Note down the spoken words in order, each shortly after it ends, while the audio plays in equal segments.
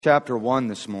Chapter 1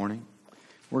 this morning.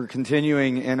 We're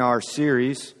continuing in our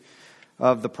series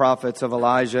of the prophets of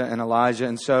Elijah and Elijah.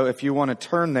 And so if you want to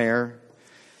turn there,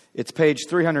 it's page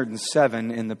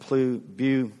 307 in the blue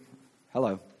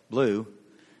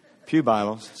Pew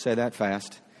Bibles. Say that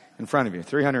fast. In front of you,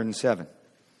 307.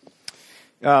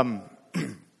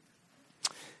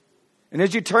 And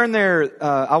as you turn there,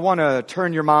 I want to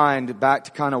turn your mind back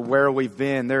to kind of where we've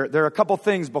been. There are a couple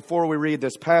things before we read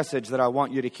this passage that I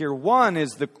want you to hear. One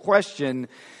is the question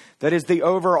that is the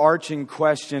overarching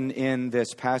question in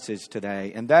this passage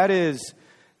today. And that is,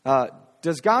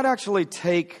 does God actually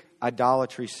take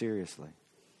idolatry seriously?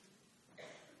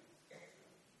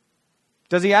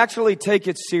 Does He actually take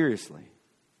it seriously?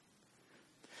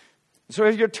 So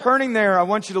as you're turning there, I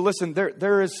want you to listen.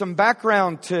 There is some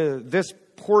background to this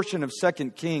portion of 2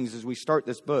 Kings as we start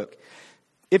this book.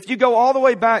 If you go all the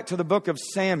way back to the book of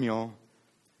Samuel,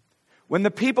 when the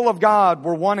people of God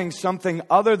were wanting something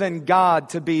other than God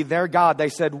to be their God, they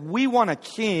said, we want a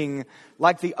king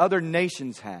like the other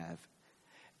nations have.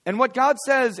 And what God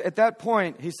says at that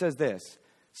point, He says this,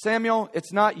 Samuel,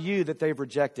 it's not you that they've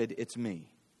rejected, it's me.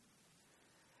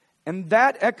 And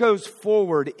that echoes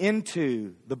forward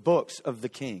into the books of the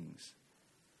Kings.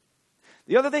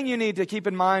 The other thing you need to keep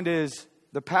in mind is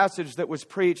the passage that was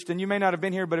preached, and you may not have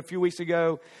been here, but a few weeks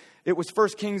ago, it was 1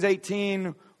 Kings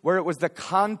 18, where it was the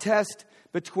contest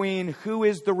between who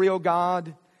is the real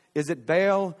God. Is it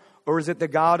Baal or is it the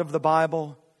God of the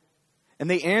Bible? And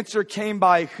the answer came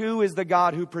by who is the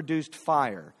God who produced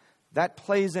fire. That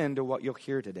plays into what you'll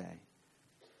hear today.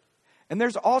 And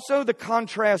there's also the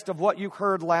contrast of what you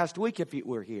heard last week if you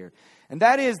were here. And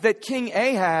that is that King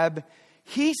Ahab,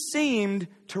 he seemed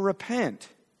to repent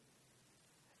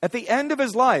at the end of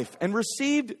his life and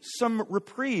received some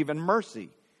reprieve and mercy.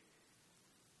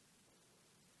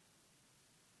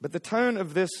 But the tone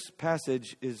of this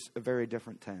passage is a very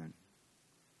different tone.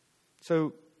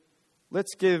 So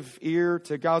let's give ear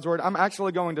to God's word. I'm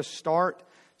actually going to start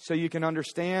so you can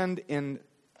understand in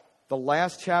the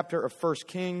last chapter of 1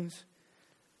 Kings,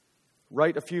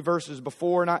 right a few verses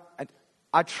before. And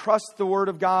I trust the Word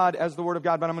of God as the Word of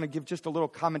God, but I'm going to give just a little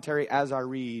commentary as I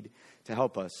read to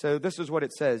help us. So this is what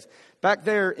it says. Back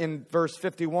there in verse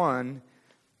 51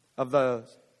 of the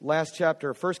last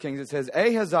chapter of 1 Kings, it says,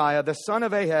 Ahaziah, the son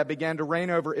of Ahab, began to reign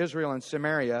over Israel and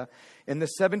Samaria in the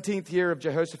 17th year of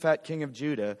Jehoshaphat, king of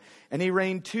Judah, and he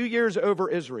reigned 2 years over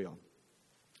Israel.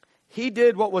 He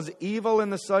did what was evil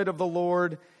in the sight of the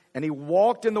Lord, and he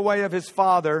walked in the way of his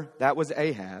father, that was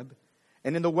Ahab,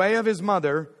 and in the way of his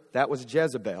mother, that was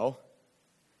Jezebel,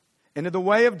 and in the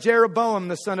way of Jeroboam,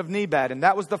 the son of Nebat. And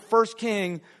that was the first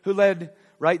king who led,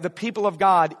 the people of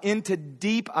God into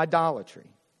deep idolatry.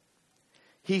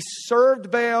 He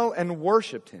served Baal and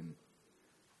worshipped him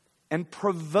and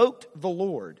provoked the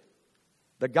Lord,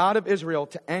 the God of Israel,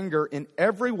 to anger in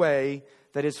every way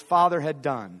that his father had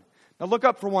done. Now look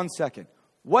up for 1 second.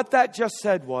 What that just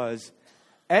said was,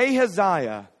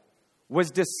 Ahaziah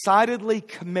was decidedly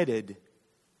committed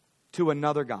to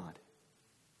another God.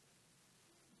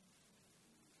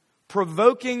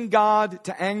 Provoking God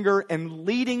to anger and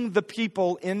leading the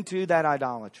people into that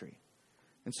idolatry.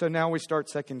 And so now we start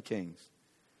 2 Kings.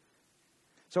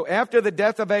 So after the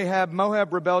death of Ahab,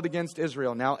 Moab rebelled against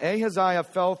Israel. Now Ahaziah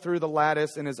fell through the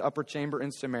lattice in his upper chamber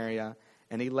in Samaria,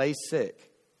 and he lay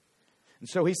sick. And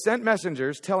so he sent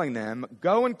messengers telling them,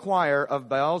 go inquire of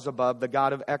Baal-zebub, the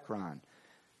god of Ekron.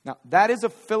 Now that is a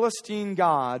Philistine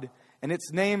god, and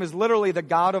its name is literally the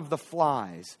god of the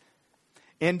flies.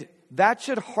 And that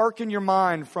should hearken your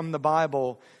mind from the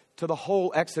Bible to the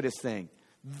whole Exodus thing.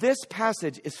 This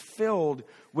passage is filled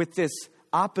with this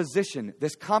opposition,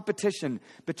 this competition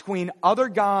between other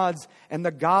gods and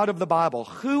the God of the Bible.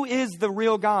 Who is the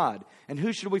real God and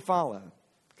who should we follow?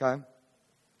 Okay?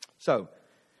 So,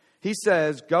 he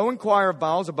says, go inquire of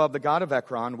Baal-zebub, the god of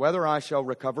Ekron, whether I shall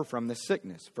recover from this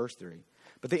sickness. Verse 3.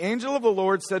 But the angel of the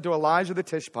Lord said to Elijah the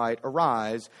Tishbite,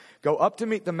 arise, go up to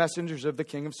meet the messengers of the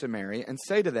king of Samaria, and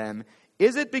say to them,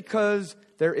 is it because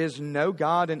there is no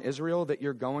God in Israel that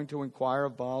you're going to inquire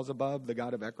of Baal-zebub, the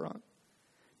god of Ekron?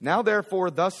 Now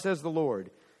therefore, thus says the Lord,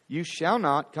 you shall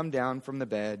not come down from the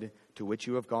bed to which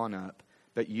you have gone up,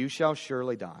 but you shall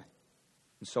surely die.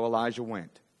 And so Elijah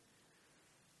went.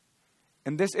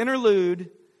 And this interlude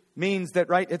means that,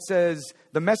 it says,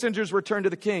 the messengers returned to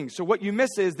the king. So what you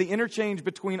miss is the interchange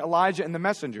between Elijah and the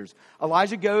messengers.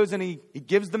 Elijah goes and he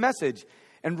gives the message.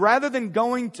 And rather than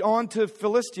going on to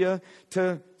Philistia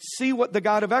to see what the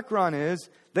god of Ekron is,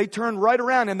 they turn right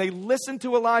around and they listen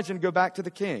to Elijah and go back to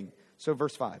the king. So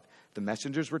verse 5, the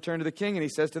messengers return to the king and he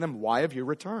says to them, why have you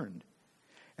returned?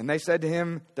 And they said to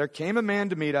him, there came a man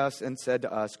to meet us and said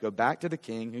to us, go back to the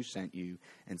king who sent you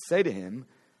and say to him,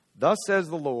 thus says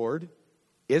the Lord,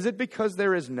 is it because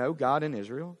there is no God in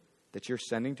Israel that you're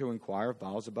sending to inquire of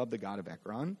Baal-zebub, the god of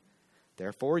Ekron?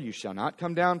 Therefore you shall not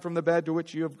come down from the bed to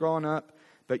which you have gone up,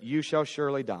 but you shall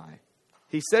surely die.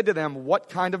 He said to them, what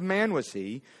kind of man was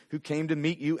he who came to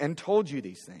meet you and told you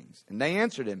these things? And they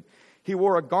answered him, he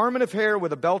wore a garment of hair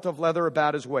with a belt of leather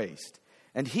about his waist.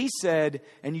 And he said,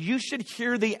 and you should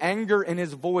hear the anger in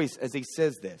his voice as he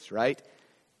says this, right?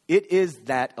 It is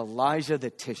that Elijah the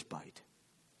Tishbite.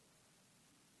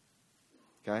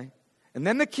 Okay? And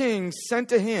then the king sent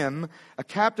to him a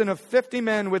captain of 50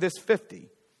 men with his 50.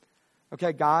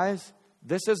 Okay, guys,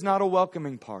 this is not a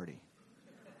welcoming party.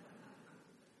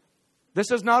 This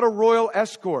is not a royal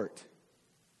escort.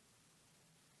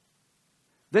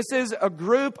 This is a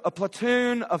group, a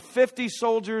platoon of 50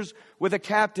 soldiers with a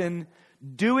captain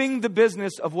doing the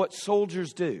business of what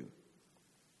soldiers do.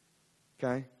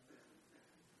 Okay?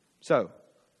 So,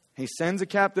 he sends a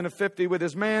captain of 50 with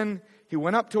his men. He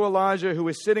went up to Elijah, who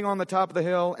was sitting on the top of the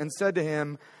hill, and said to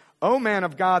him, O man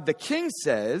of God, the king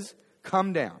says,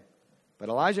 come down. But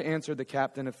Elijah answered the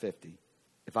captain of 50,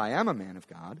 if I am a man of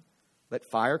God, let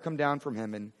fire come down from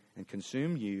heaven and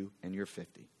consume you and your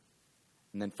 50.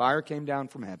 And then fire came down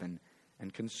from heaven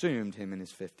and consumed him and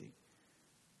his 50.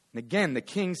 And again, the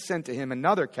king sent to him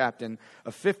another captain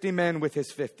of 50 men with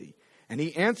his 50. And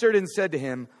he answered and said to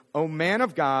him, O man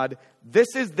of God,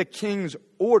 this is the king's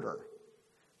order.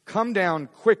 Come down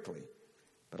quickly.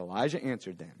 But Elijah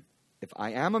answered them, if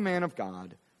I am a man of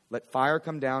God, let fire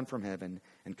come down from heaven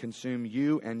and consume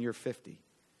you and your 50.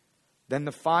 Then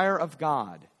the fire of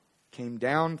God came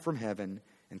down from heaven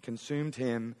and consumed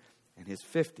him and his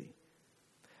 50.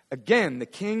 Again, the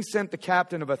king sent the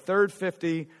captain of a third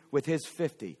 50 with his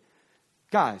 50.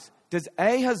 Guys, does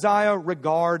Ahaziah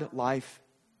regard life?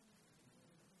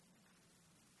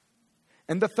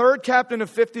 And the third captain of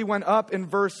 50 went up in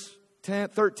verse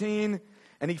 13,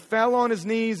 and he fell on his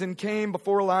knees and came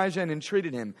before Elijah and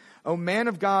entreated him, O man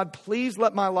of God, please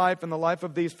let my life and the life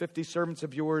of these 50 servants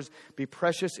of yours be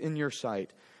precious in your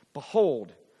sight.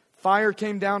 Behold, fire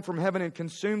came down from heaven and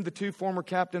consumed the two former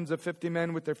captains of 50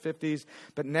 men with their 50s.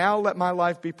 But now let my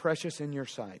life be precious in your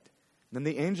sight. Then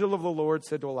the angel of the Lord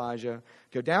said to Elijah,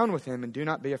 go down with him and do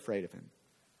not be afraid of him.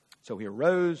 So he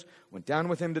arose, went down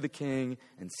with him to the king,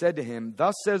 and said to him,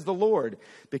 thus says the Lord,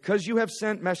 because you have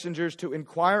sent messengers to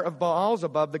inquire of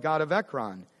Baal-zebub, the god of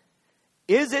Ekron,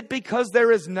 is it because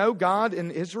there is no God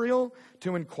in Israel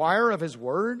to inquire of his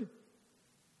word?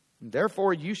 And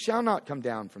therefore you shall not come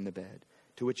down from the bed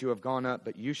to which you have gone up,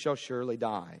 but you shall surely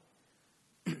die.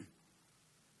 And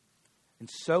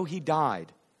so he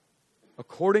died,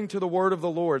 according to the word of the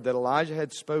Lord that Elijah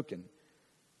had spoken.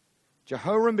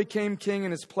 Jehoram became king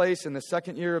in his place in the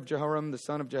 2nd year of Jehoram, the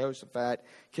son of Jehoshaphat,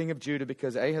 king of Judah,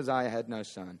 because Ahaziah had no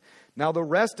son. Now the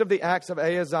rest of the acts of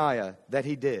Ahaziah that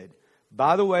he did,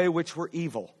 by the way, which were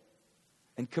evil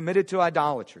and committed to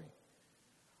idolatry,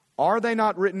 are they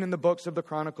not written in the books of the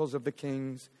Chronicles of the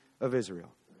kings of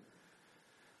Israel?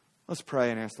 Let's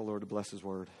pray and ask the Lord to bless his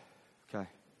word. Okay.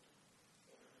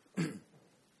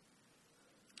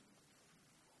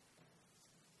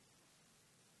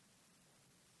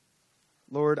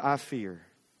 Lord, I fear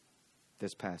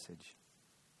this passage.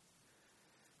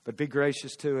 But be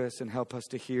gracious to us and help us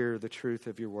to hear the truth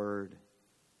of your word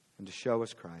and to show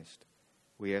us Christ.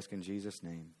 We ask in Jesus'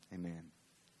 name. Amen.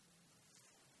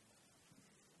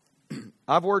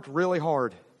 I've worked really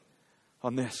hard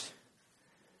on this.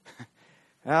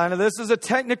 And this is a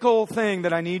technical thing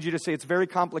that I need you to see. It's very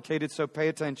complicated, so pay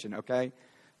attention, okay?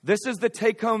 This is the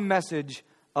take-home message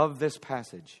of this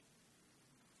passage.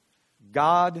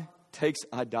 God takes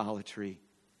idolatry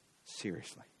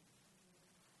seriously.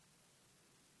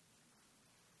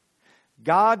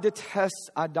 God detests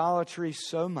idolatry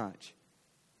so much.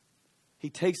 He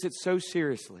takes it so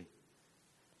seriously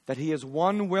that he is,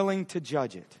 1, willing to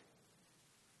judge it,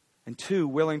 and 2,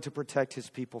 willing to protect his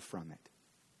people from it.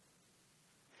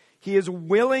 He is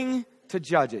willing to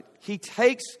judge it. He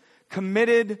takes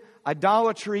committed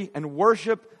idolatry and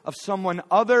worship of someone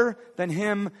other than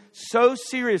him so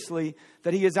seriously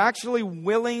that he is actually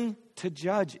willing to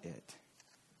judge it.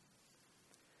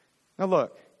 Now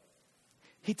look,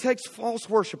 he takes false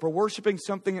worship or worshiping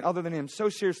something other than him so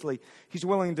seriously, he's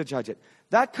willing to judge it.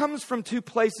 That comes from 2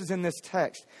 places in this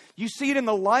text. You see it in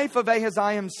the life of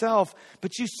Ahaziah himself,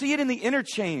 but you see it in the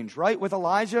interchange, right, with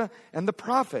Elijah and the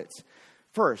prophets.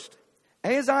 First,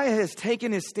 Ahaziah has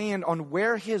taken his stand on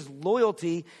where his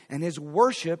loyalty and his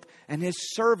worship and his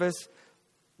service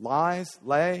lies,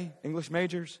 lay, English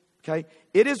majors, Okay?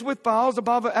 It is with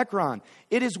Baal-zebub of Ekron.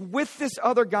 It is with this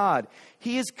other god.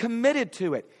 He is committed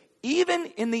to it. Even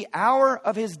in the hour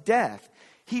of his death,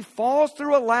 he falls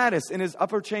through a lattice in his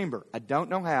upper chamber. I don't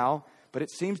know how, but it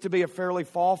seems to be a fairly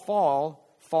far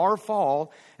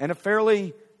fall, and a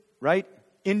fairly,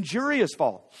 injurious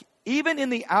fall. Even in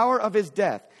the hour of his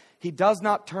death, he does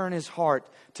not turn his heart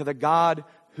to the God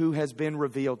who has been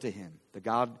revealed to him, the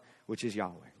God which is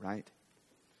Yahweh, right?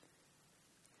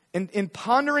 In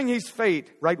pondering his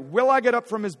fate, will I get up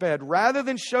from his bed? Rather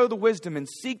than show the wisdom and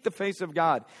seek the face of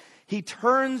God, he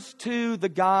turns to the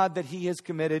God that he has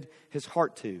committed his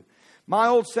heart to. My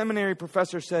old seminary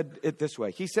professor said it this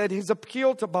way. He said his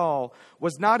appeal to Baal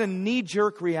was not a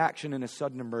knee-jerk reaction in a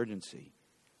sudden emergency.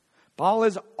 Baal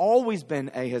has always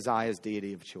been Ahaziah's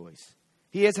deity of choice.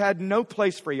 He has had no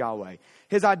place for Yahweh.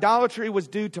 His idolatry was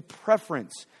due to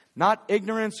preference, not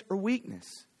ignorance or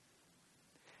weakness.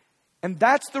 And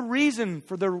that's the reason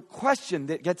for the question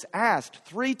that gets asked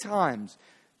 3 times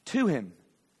to him.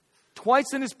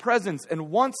 Twice in his presence and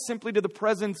once simply to the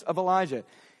presence of Elijah.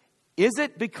 Is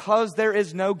it because there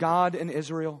is no God in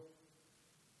Israel?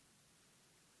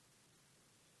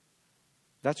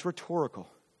 That's rhetorical.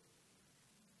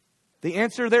 The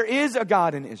answer, there is a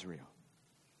God in Israel.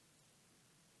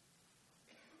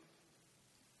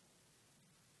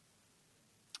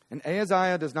 And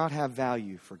Ahaziah does not have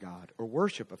value for God or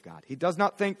worship of God. He does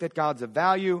not think that God's of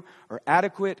value or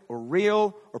adequate or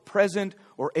real or present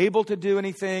or able to do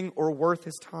anything or worth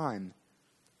his time.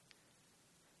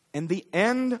 And the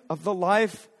end of the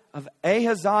life of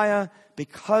Ahaziah,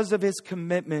 because of his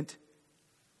commitment,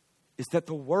 is that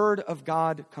the word of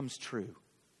God comes true.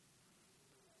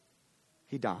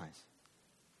 He dies.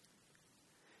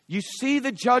 You see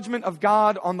the judgment of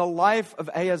God on the life of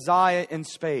Ahaziah in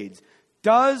spades.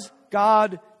 Does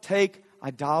God take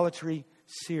idolatry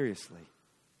seriously?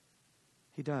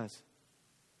 He does.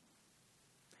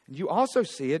 And you also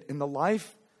see it in the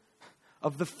life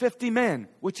of the 50 men,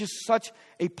 which is such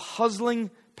a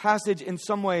puzzling passage in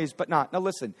some ways, but not. Now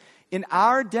listen, in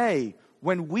our day,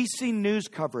 when we see news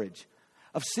coverage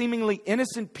of seemingly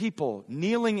innocent people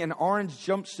kneeling in orange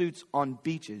jumpsuits on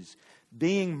beaches,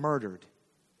 being murdered,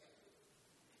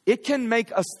 it can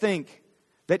make us think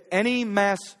that any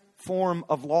mass form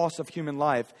of loss of human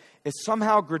life is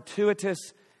somehow gratuitous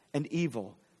and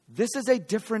evil. This is a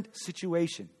different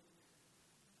situation.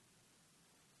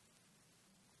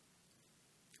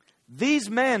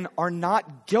 These men are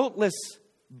not guiltless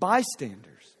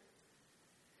bystanders.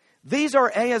 These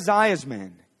are Ahaziah's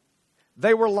men.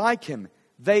 They were like him.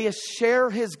 They share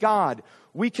his God.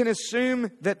 We can assume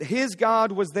that his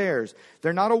God was theirs.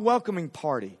 They're not a welcoming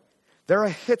party. They're a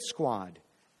hit squad.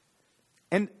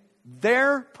 And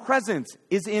their presence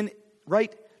is in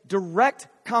direct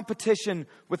competition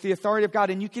with the authority of God.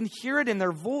 And you can hear it in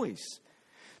their voice.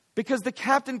 Because the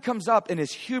captain comes up in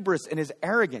his hubris and his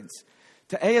arrogance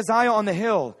to Ahaziah on the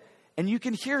hill. And you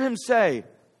can hear him say,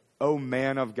 "O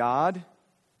man of God,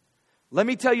 let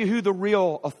me tell you who the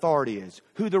real authority is,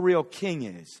 who the real king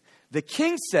is." The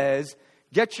king says,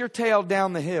 "Get your tail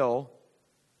down the hill,"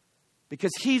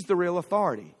 because he's the real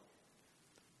authority.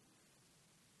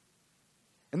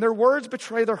 And their words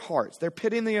betray their hearts. They're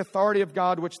pitting the authority of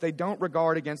God, which they don't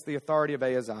regard, against the authority of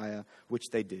Ahaziah, which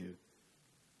they do.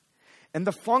 And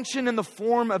the function and the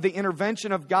form of the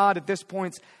intervention of God at this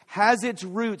point has its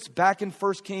roots back in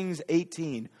 1 Kings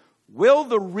 18. Will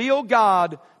the real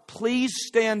God please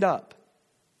stand up?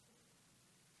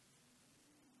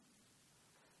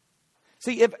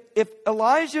 See, if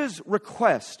Elijah's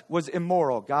request was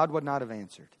immoral, God would not have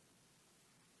answered.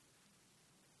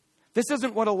 This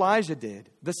isn't what Elijah did.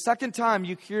 The second time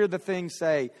you hear the thing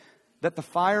say that the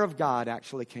fire of God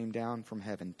actually came down from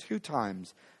heaven. 2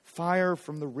 times, fire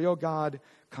from the real God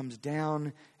comes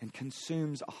down and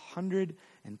consumes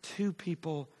 102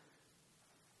 people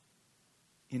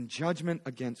in judgment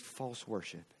against false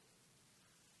worship.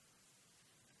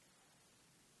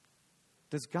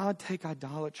 Does God take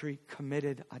idolatry,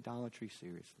 committed idolatry,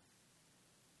 seriously?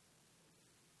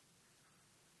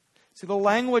 See, the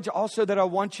language also that I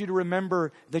want you to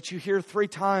remember that you hear 3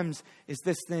 times is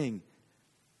this thing.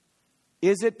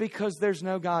 Is it because there's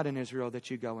no God in Israel that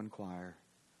you go inquire?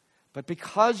 But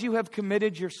because you have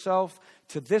committed yourself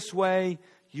to this way,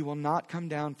 you will not come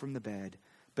down from the bed,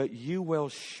 but you will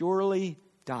surely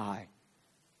die.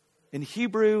 In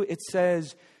Hebrew, it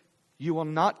says, you will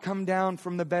not come down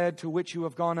from the bed to which you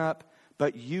have gone up,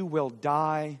 but you will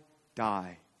die.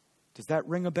 Does that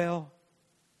ring a bell?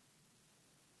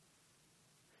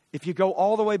 If you go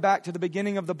all the way back to the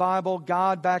beginning of the Bible,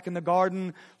 God back in the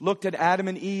garden looked at Adam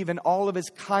and Eve and all of his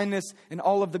kindness and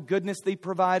all of the goodness they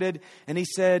provided. And he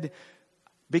said,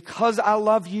 Because I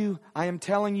love you, I am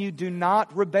telling you, do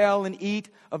not rebel and eat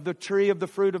of the tree of the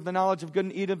fruit of the knowledge of good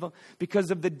and evil,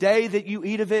 because of the day that you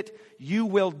eat of it, you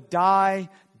will die.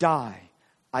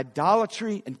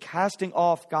 Idolatry and casting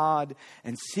off God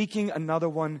and seeking another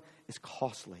one is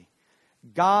costly.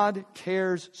 God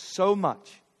cares so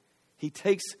much. He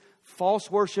takes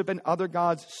false worship and other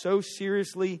gods so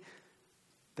seriously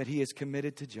that He is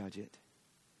committed to judge it.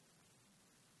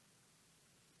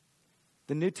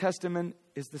 The New Testament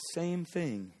is the same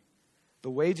thing. The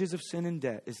wages of sin and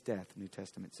death is death, New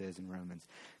Testament says in Romans.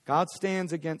 God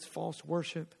stands against false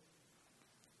worship.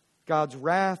 God's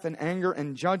wrath and anger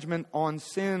and judgment on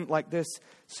sin like this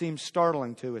seems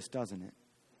startling to us, doesn't it?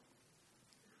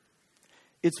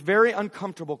 It's very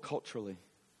uncomfortable culturally.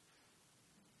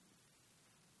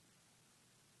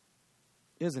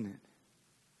 Isn't it?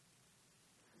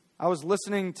 I was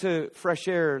listening to Fresh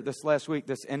Air this last week,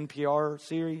 this NPR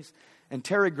series. And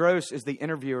Terry Gross is the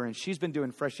interviewer, and she's been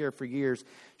doing Fresh Air for years.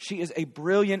 She is a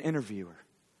brilliant interviewer.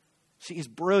 She is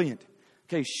brilliant.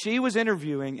 Okay, she was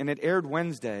interviewing, and it aired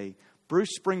Wednesday,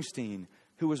 Bruce Springsteen,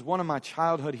 who was one of my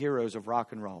childhood heroes of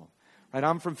rock and roll. Right,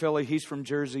 I'm from Philly, he's from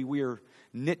Jersey. We are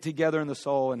knit together in the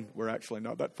soul, and we're actually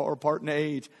not that far apart in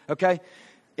age. Okay?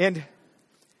 And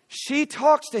she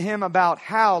talks to him about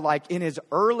how, like, in his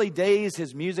early days,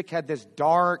 his music had this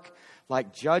dark,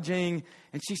 like, judging.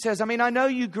 And she says, I mean, I know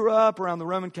you grew up around the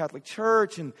Roman Catholic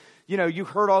Church and, you know, you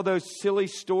heard all those silly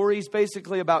stories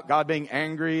basically about God being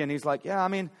angry. And he's like, yeah, I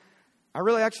mean, I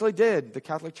really actually did. The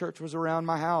Catholic Church was around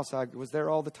my house. I was there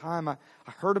all the time. I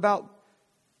heard about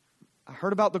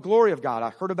the glory of God. I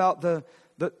heard about the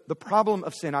problem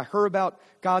of sin. I heard about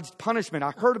God's punishment.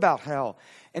 I heard about hell.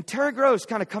 And Terry Gross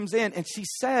kind of comes in and she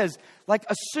says, like,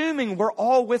 assuming we're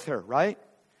all with her, right?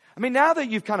 I mean, now that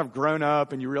you've kind of grown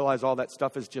up and you realize all that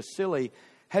stuff is just silly,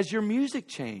 has your music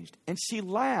changed? And she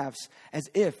laughs as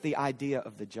if the idea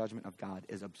of the judgment of God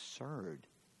is absurd.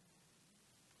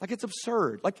 Like, it's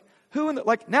absurd. Like,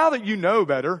 now that you know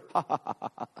better,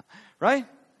 right?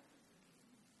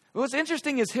 What's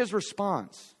interesting is his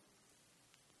response.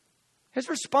 His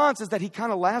response is that he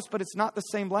kind of laughs, but it's not the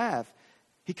same laugh.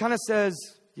 He kind of says,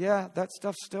 yeah, that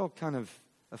stuff still kind of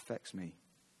affects me.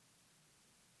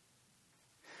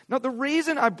 Now, the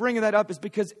reason I bring that up is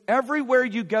because everywhere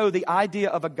you go, the idea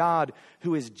of a God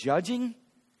who is judging,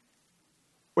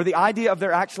 or the idea of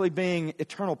there actually being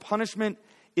eternal punishment,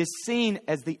 is seen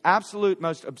as the absolute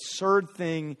most absurd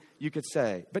thing you could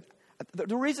say. But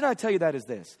the reason I tell you that is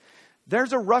this.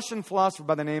 There's a Russian philosopher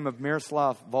by the name of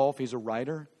Miroslav Volf. He's a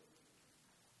writer.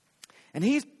 And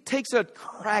he takes a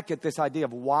crack at this idea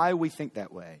of why we think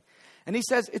that way. And he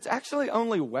says it's actually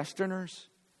only Westerners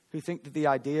who think that the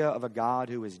idea of a God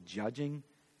who is judging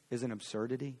is an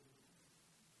absurdity.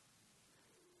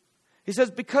 He says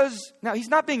because, now he's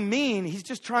not being mean, he's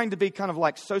just trying to be kind of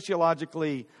like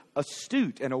sociologically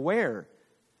astute and aware.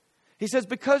 He says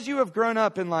because you have grown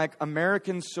up in like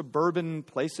American suburban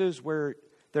places where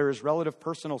there is relative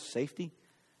personal safety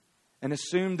and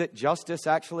assume that justice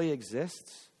actually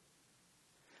exists,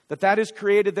 that has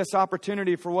created this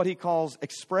opportunity for what he calls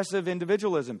expressive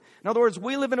individualism. In other words,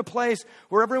 we live in a place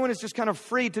where everyone is just kind of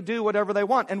free to do whatever they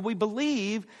want. And we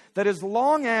believe that as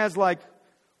long as, like,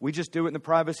 we just do it in the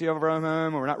privacy of our own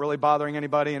home, and we're not really bothering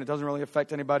anybody, and it doesn't really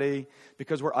affect anybody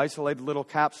because we're isolated little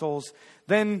capsules,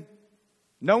 then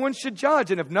no one should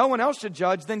judge. And if no one else should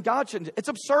judge, then God shouldn't. It's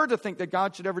absurd to think that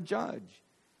God should ever judge.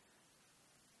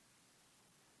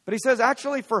 But he says,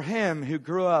 actually, for him who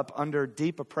grew up under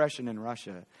deep oppression in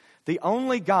Russia, the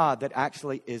only God that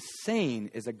actually is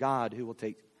sane is a God who will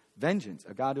take vengeance,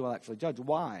 a God who will actually judge.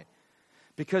 Why?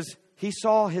 Because he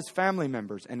saw his family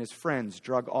members and his friends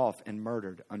drug off and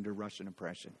murdered under Russian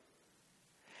oppression.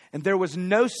 And there was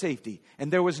no safety,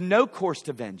 and there was no course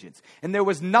to vengeance, and there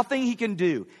was nothing he can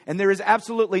do, and there is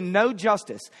absolutely no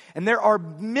justice. And there are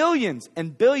millions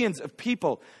and billions of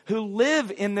people who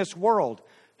live in this world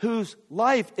whose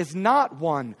life is not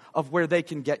one of where they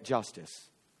can get justice.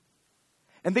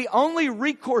 And the only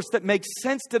recourse that makes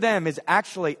sense to them is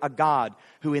actually a God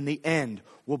who in the end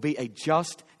will be a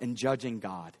just and judging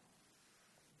God.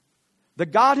 The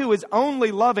God who is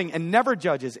only loving and never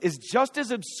judges is just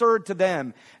as absurd to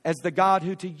them as the God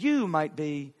who to you might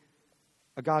be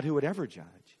a God who would ever judge.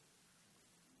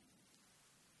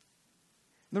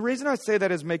 And the reason I say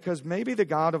that is because maybe the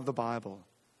God of the Bible,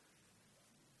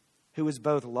 who is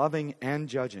both loving and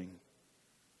judging,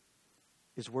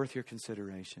 is worth your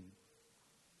consideration.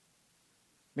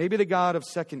 Maybe the God of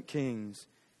 2 Kings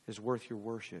is worth your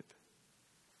worship.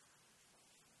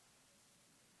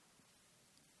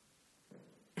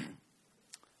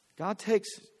 God takes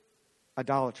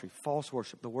idolatry, false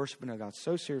worship, the worshiping of God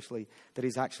so seriously that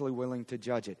he's actually willing to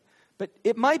judge it. But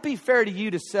it might be fair to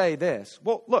you to say this.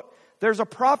 Well, look, there's a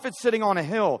prophet sitting on a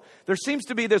hill. There seems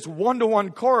to be this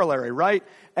one-to-one corollary, right?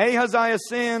 Ahaziah's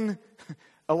sin,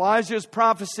 Elijah's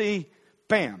prophecy,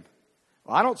 bam.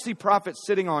 Well, I don't see prophets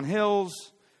sitting on hills,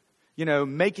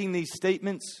 making these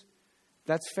statements.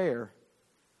 That's fair.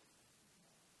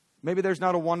 Maybe there's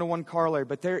not a one-to-one corollary,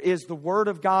 but there is the Word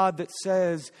of God that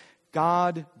says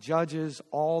God judges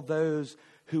all those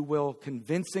who will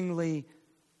convincingly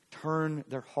turn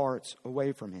their hearts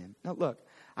away from Him. Now look,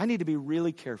 I need to be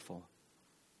really careful.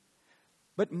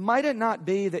 But might it not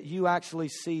be that you actually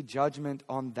see judgment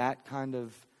on that kind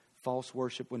of false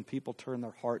worship when people turn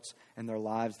their hearts and their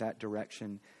lives that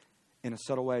direction in a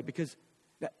subtle way? Because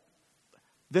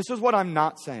this is what I'm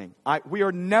not saying. We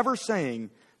are never saying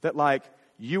that like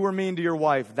you were mean to your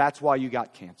wife, that's why you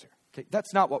got cancer. Okay,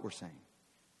 that's not what we're saying.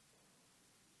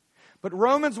 But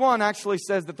Romans 1 actually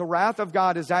says that the wrath of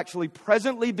God is actually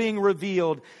presently being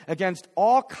revealed against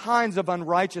all kinds of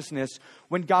unrighteousness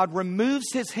when God removes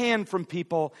His hand from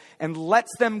people and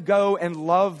lets them go and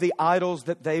love the idols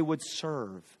that they would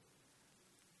serve.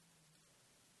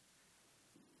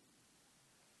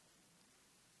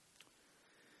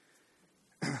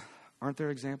 Aren't there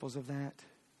examples of that?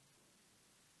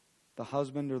 The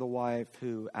husband or the wife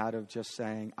who, out of just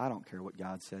saying, I don't care what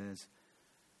God says,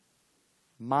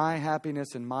 my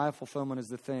happiness and my fulfillment is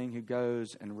the thing, who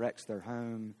goes and wrecks their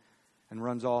home and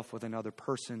runs off with another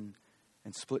person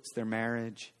and splits their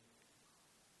marriage.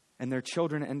 And their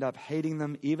children end up hating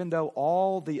them, even though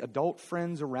all the adult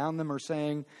friends around them are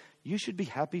saying, you should be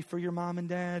happy for your mom and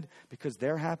dad because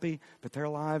they're happy, but their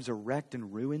lives are wrecked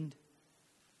and ruined.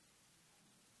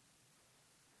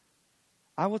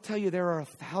 I will tell you there are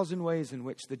 1,000 ways in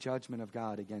which the judgment of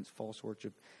God against false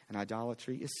worship and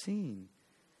idolatry is seen.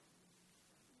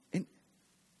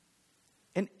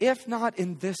 And if not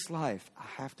in this life, I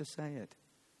have to say it,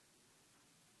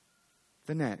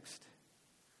 the next.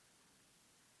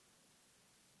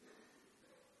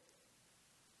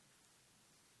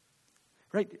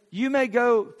 Right?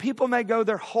 People may go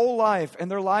their whole life and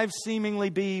their lives seemingly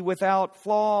be without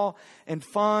flaw and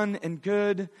fun and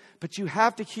good. But you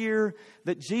have to hear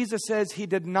that Jesus says He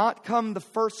did not come the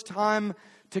first time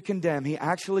to condemn. He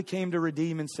actually came to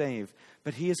redeem and save.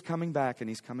 But He is coming back, and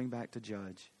He's coming back to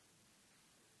judge.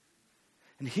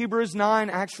 And Hebrews 9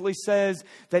 actually says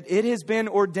that it has been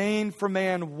ordained for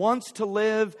man once to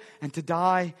live and to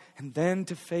die and then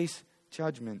to face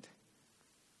judgment.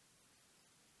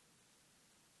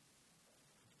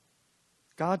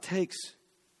 God takes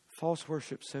false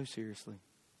worship so seriously.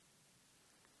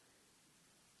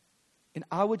 And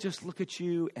I would just look at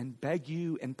you and beg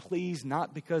you and please,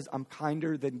 not because I'm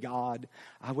kinder than God,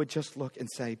 I would just look and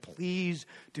say, please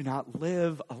do not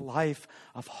live a life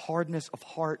of hardness of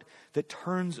heart that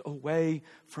turns away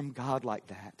from God like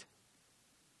that.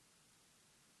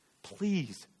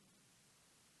 Please.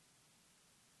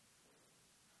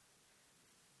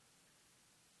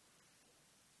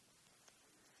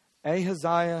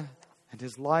 Ahaziah and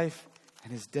his life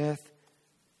and his death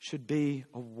should be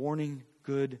a warning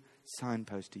good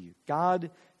signpost to you.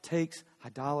 God takes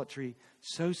idolatry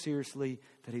so seriously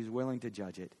that He's willing to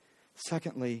judge it.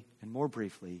 Secondly, and more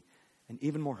briefly, and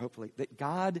even more hopefully, that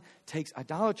God takes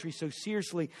idolatry so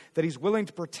seriously that He's willing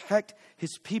to protect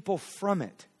His people from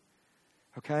it.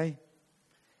 Okay?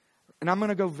 And I'm going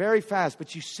to go very fast,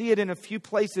 but you see it in a few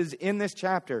places in this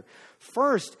chapter.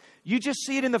 First, you just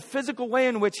see it in the physical way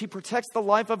in which He protects the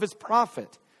life of His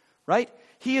prophet, right?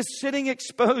 He is sitting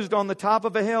exposed on the top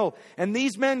of a hill, and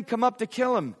these men come up to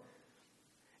kill him.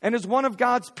 And as one of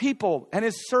God's people and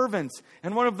His servants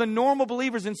and one of the normal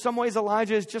believers, in some ways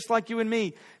Elijah is just like you and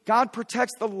me. God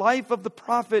protects the life of the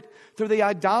prophet through the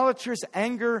idolatrous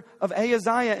anger of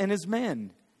Ahaziah and his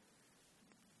men.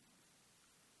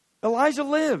 Elijah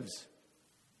lives.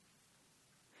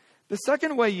 The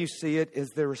second way you see it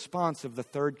is the response of the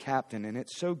third captain, and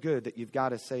it's so good that you've got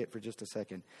to say it for just a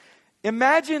second.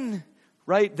 Imagine,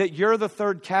 right, that you're the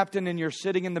third captain and you're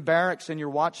sitting in the barracks and you're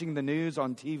watching the news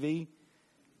on TV.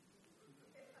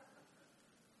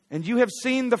 And you have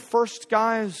seen the first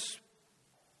guys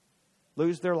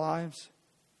lose their lives.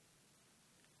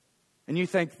 And you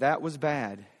think that was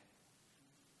bad.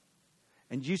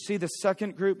 And you see the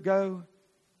second group go.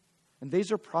 And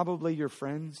these are probably your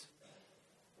friends.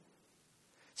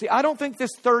 See, I don't think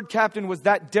this third captain was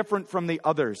that different from the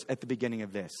others at the beginning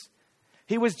of this.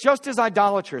 He was just as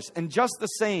idolatrous and just the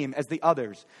same as the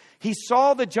others. He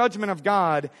saw the judgment of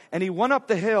God and he went up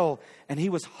the hill and he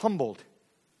was humbled.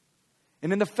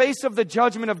 And in the face of the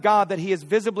judgment of God that he has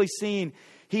visibly seen,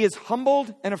 He is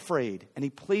humbled and afraid, and he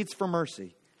pleads for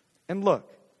mercy. And look,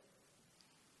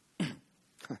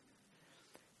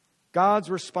 God's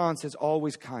response is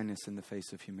always kindness in the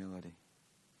face of humility.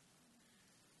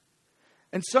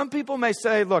 And some people may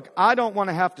say, look, I don't want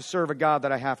to have to serve a God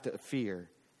that I have to fear.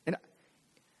 And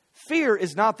fear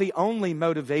is not the only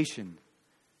motivation,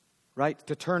 right,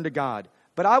 to turn to God.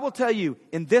 But I will tell you,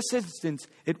 in this instance,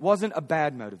 it wasn't a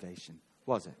bad motivation,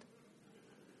 was it?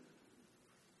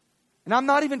 And I'm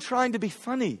not even trying to be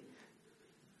funny.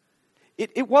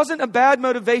 It wasn't a bad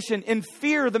motivation. In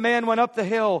fear, the man went up the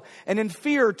hill. And in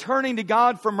fear, turning to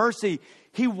God for mercy,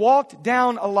 he walked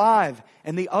down alive.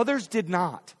 And the others did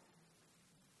not.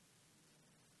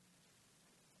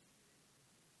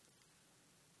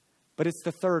 But it's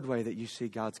the third way that you see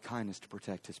God's kindness to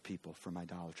protect his people from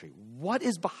idolatry. What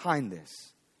is behind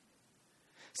this?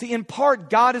 See, in part,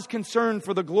 God is concerned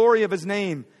for the glory of his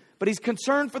name. But he's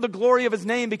concerned for the glory of his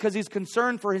name because he's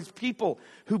concerned for his people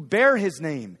who bear his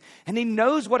name. And he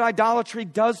knows what idolatry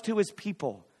does to his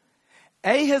people.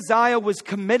 Ahaziah was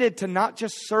committed to not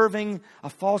just serving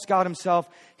a false god himself.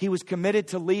 He was committed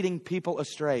to leading people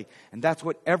astray. And that's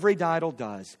what every idol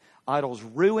does. Idols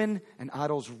ruin, and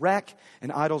idols wreck,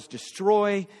 and idols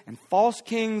destroy, and false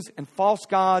kings and false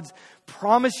gods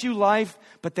promise you life,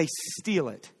 but they steal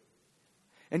it.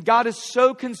 And God is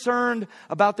so concerned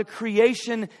about the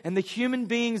creation and the human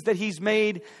beings that he's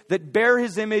made that bear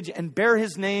his image and bear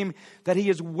his name that he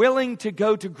is willing to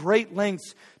go to great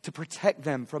lengths to protect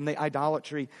them from the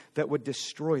idolatry that would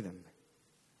destroy them.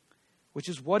 Which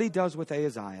is what he does with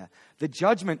Ahaziah. The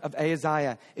judgment of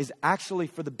Ahaziah is actually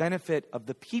for the benefit of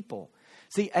the people.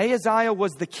 See, Ahaziah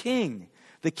was the king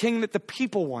that the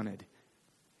people wanted.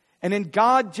 And in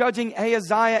God judging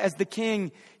Ahaziah as the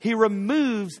king, he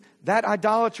removes that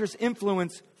idolatrous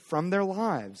influence from their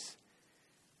lives.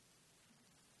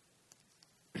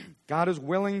 God is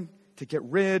willing to get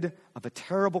rid of a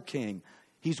terrible king.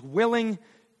 He's willing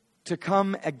to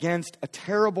come against a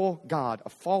terrible God, a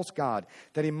false God,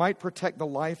 that he might protect the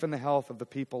life and the health of the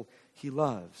people he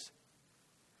loves.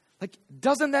 Like,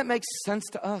 doesn't that make sense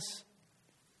to us?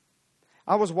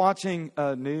 I was watching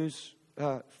news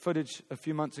footage a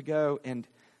few months ago, and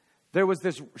there was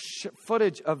this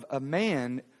footage of a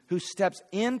man who steps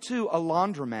into a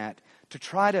laundromat to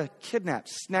try to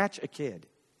snatch a kid.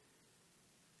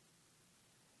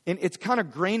 And it's kind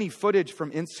of grainy footage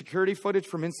from security footage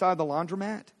from inside the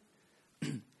laundromat.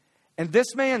 And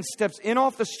this man steps in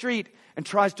off the street and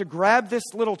tries to grab this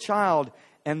little child,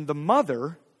 and the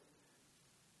mother,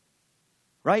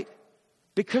 right,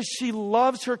 because she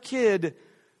loves her kid,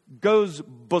 goes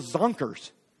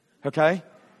bazonkers, okay?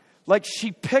 Like,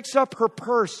 she picks up her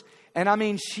purse, and I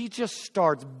mean, she just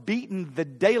starts beating the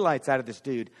daylights out of this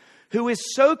dude, who is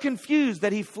so confused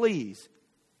that he flees.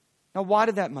 Now, why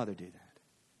did that mother do that?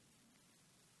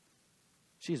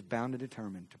 She is bound and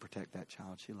determined to protect that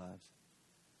child she loves.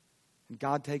 And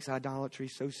God takes idolatry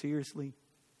so seriously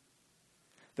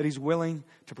that he's willing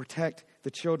to protect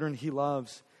the children he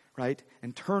loves, right?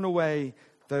 And turn away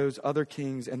those other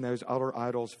kings and those other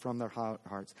idols from their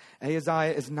hearts.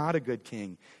 Ahaziah is not a good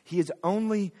king. He is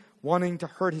only wanting to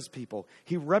hurt his people.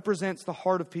 He represents the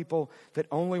heart of people that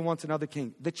only wants another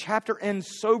king. The chapter ends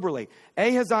soberly.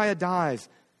 Ahaziah dies,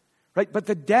 right? But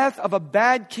the death of a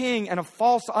bad king and a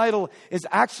false idol is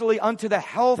actually unto the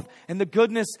health and the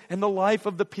goodness and the life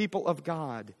of the people of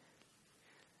God.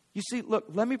 You see, look,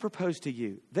 let me propose to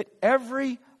you that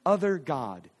every other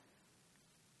god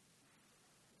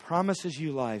promises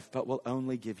you life, but will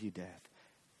only give you death.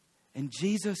 And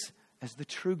Jesus, as the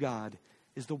true God,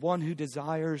 is the one who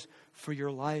desires for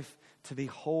your life to be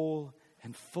whole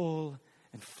and full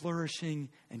and flourishing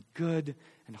and good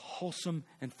and wholesome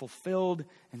and fulfilled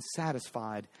and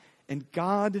satisfied. And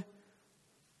God,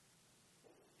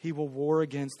 he will war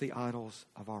against the idols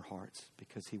of our hearts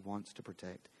because he wants to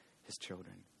protect his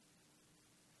children.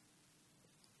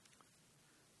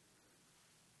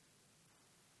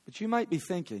 But you might be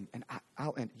thinking, and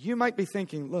I'll end. You might be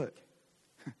thinking, look,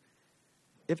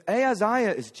 if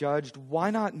Ahaziah is judged, why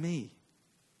not me?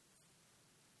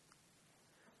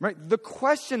 Right? The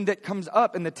question that comes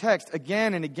up in the text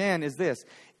again and again is this: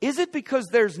 is it because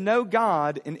there's no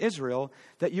God in Israel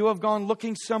that you have gone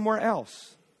looking somewhere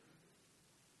else?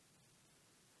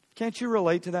 Can't you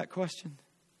relate to that question?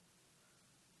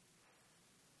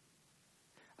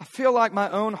 I feel like my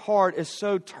own heart is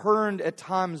so turned at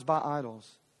times by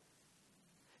idols.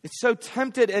 It's so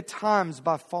tempted at times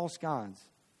by false gods.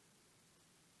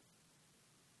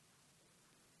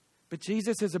 But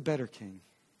Jesus is a better king.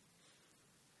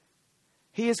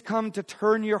 He has come to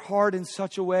turn your heart in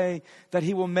such a way that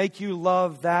he will make you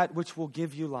love that which will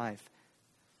give you life.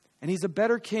 And He's a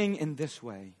better king in this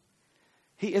way.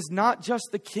 He is not just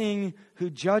the king who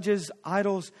judges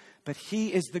idols, but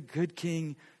He is the good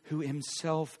king who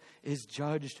Himself is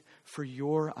judged for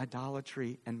your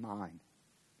idolatry and mine.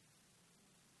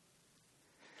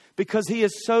 Because He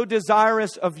is so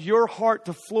desirous of your heart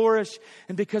to flourish,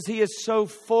 and because He is so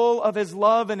full of His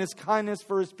love and His kindness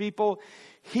for His people,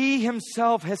 He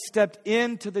Himself has stepped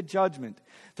into the judgment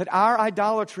that our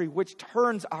idolatry, which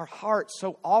turns our hearts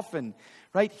so often,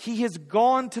 right? He has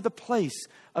gone to the place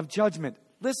of judgment.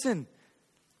 Listen,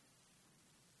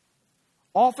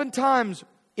 oftentimes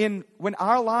when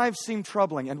our lives seem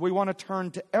troubling and we want to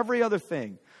turn to every other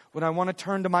thing, when I want to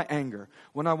turn to my anger,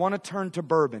 when I want to turn to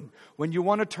bourbon, when you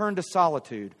want to turn to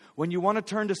solitude, when you want to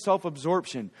turn to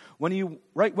self-absorption, when you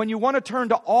want to turn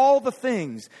to all the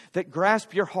things that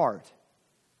grasp your heart,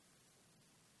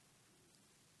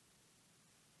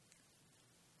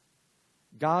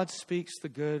 God speaks the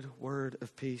good word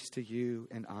of peace to you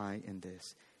and I in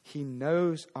this. He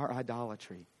knows our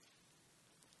idolatry.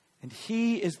 And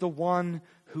He is the one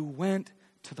who went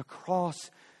to the cross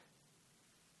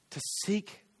to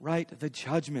seek the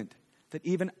judgment that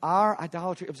even our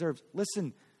idolatry observes.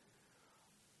 Listen,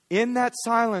 in that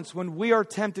silence, when we are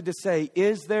tempted to say,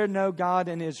 "Is there no God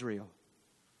in Israel?"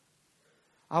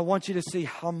 I want you to see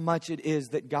how much it is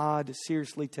that God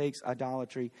seriously takes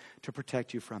idolatry to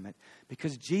protect you from it.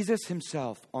 Because Jesus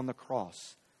Himself on the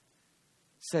cross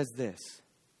says this,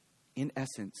 in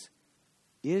essence,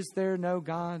 "Is there no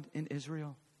God in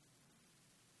Israel?"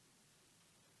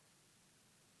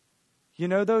 You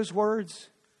know those words?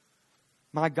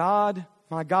 My God,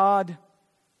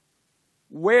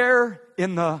 where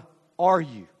in the are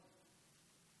you?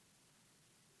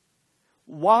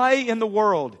 Why in the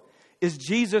world is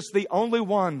Jesus the only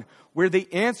one where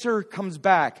the answer comes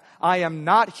back, I am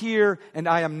not here and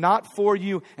I am not for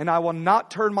you and I will not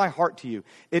turn my heart to you?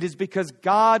 It is because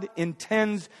God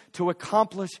intends to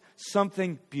accomplish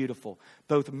something beautiful.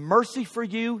 Both mercy for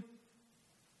you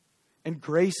and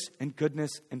grace and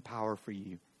goodness and power for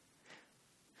you.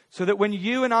 So that when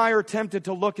you and I are tempted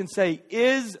to look and say,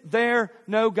 "Is there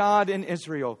no God in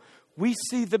Israel?" we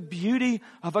see the beauty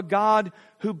of a God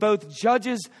who both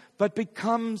judges but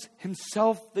becomes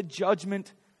Himself the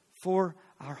judgment for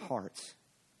our hearts.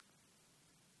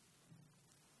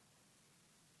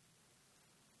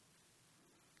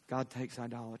 God takes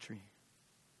idolatry.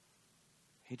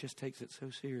 He just takes it so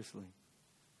seriously.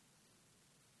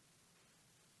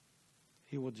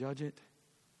 He will judge it,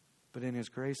 but in His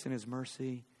grace and His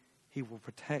mercy, He will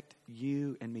protect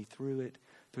you and me through it,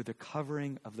 through the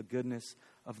covering of the goodness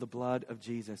of the blood of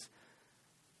Jesus.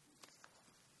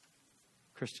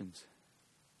 Christians,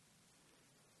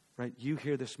 right? You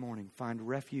here this morning, find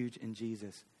refuge in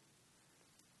Jesus.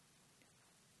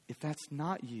 If that's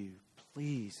not you,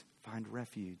 please find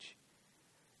refuge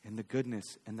in the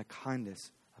goodness and the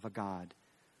kindness of a God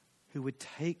who would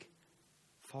take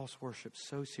false worship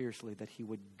so seriously that He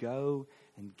would go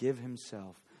and give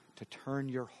Himself to turn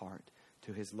your heart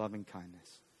to His loving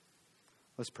kindness.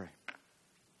 Let's pray.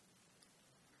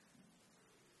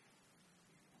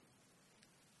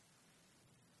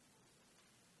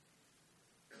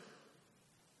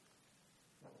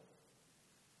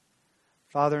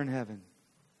 Father in heaven,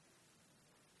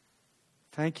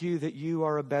 thank You that You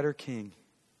are a better King.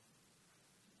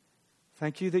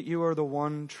 Thank You that You are the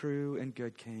one true and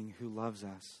good King who loves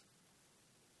us.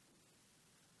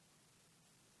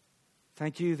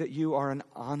 Thank You that You are an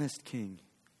honest King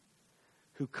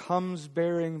who comes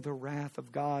bearing the wrath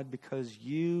of God because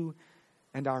You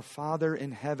and our Father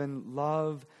in heaven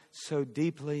love so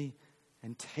deeply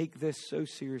and take this so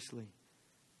seriously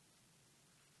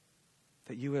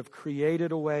that You have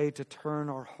created a way to turn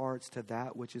our hearts to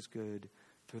that which is good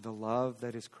through the love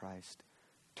that is Christ.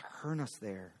 Turn us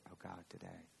there, oh God, today.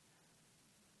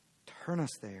 Turn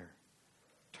us there.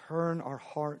 Turn our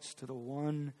hearts to the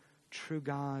one true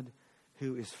God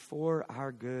who is for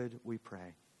our good, we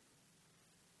pray.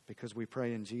 Because we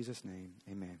pray in Jesus' name,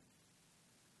 amen.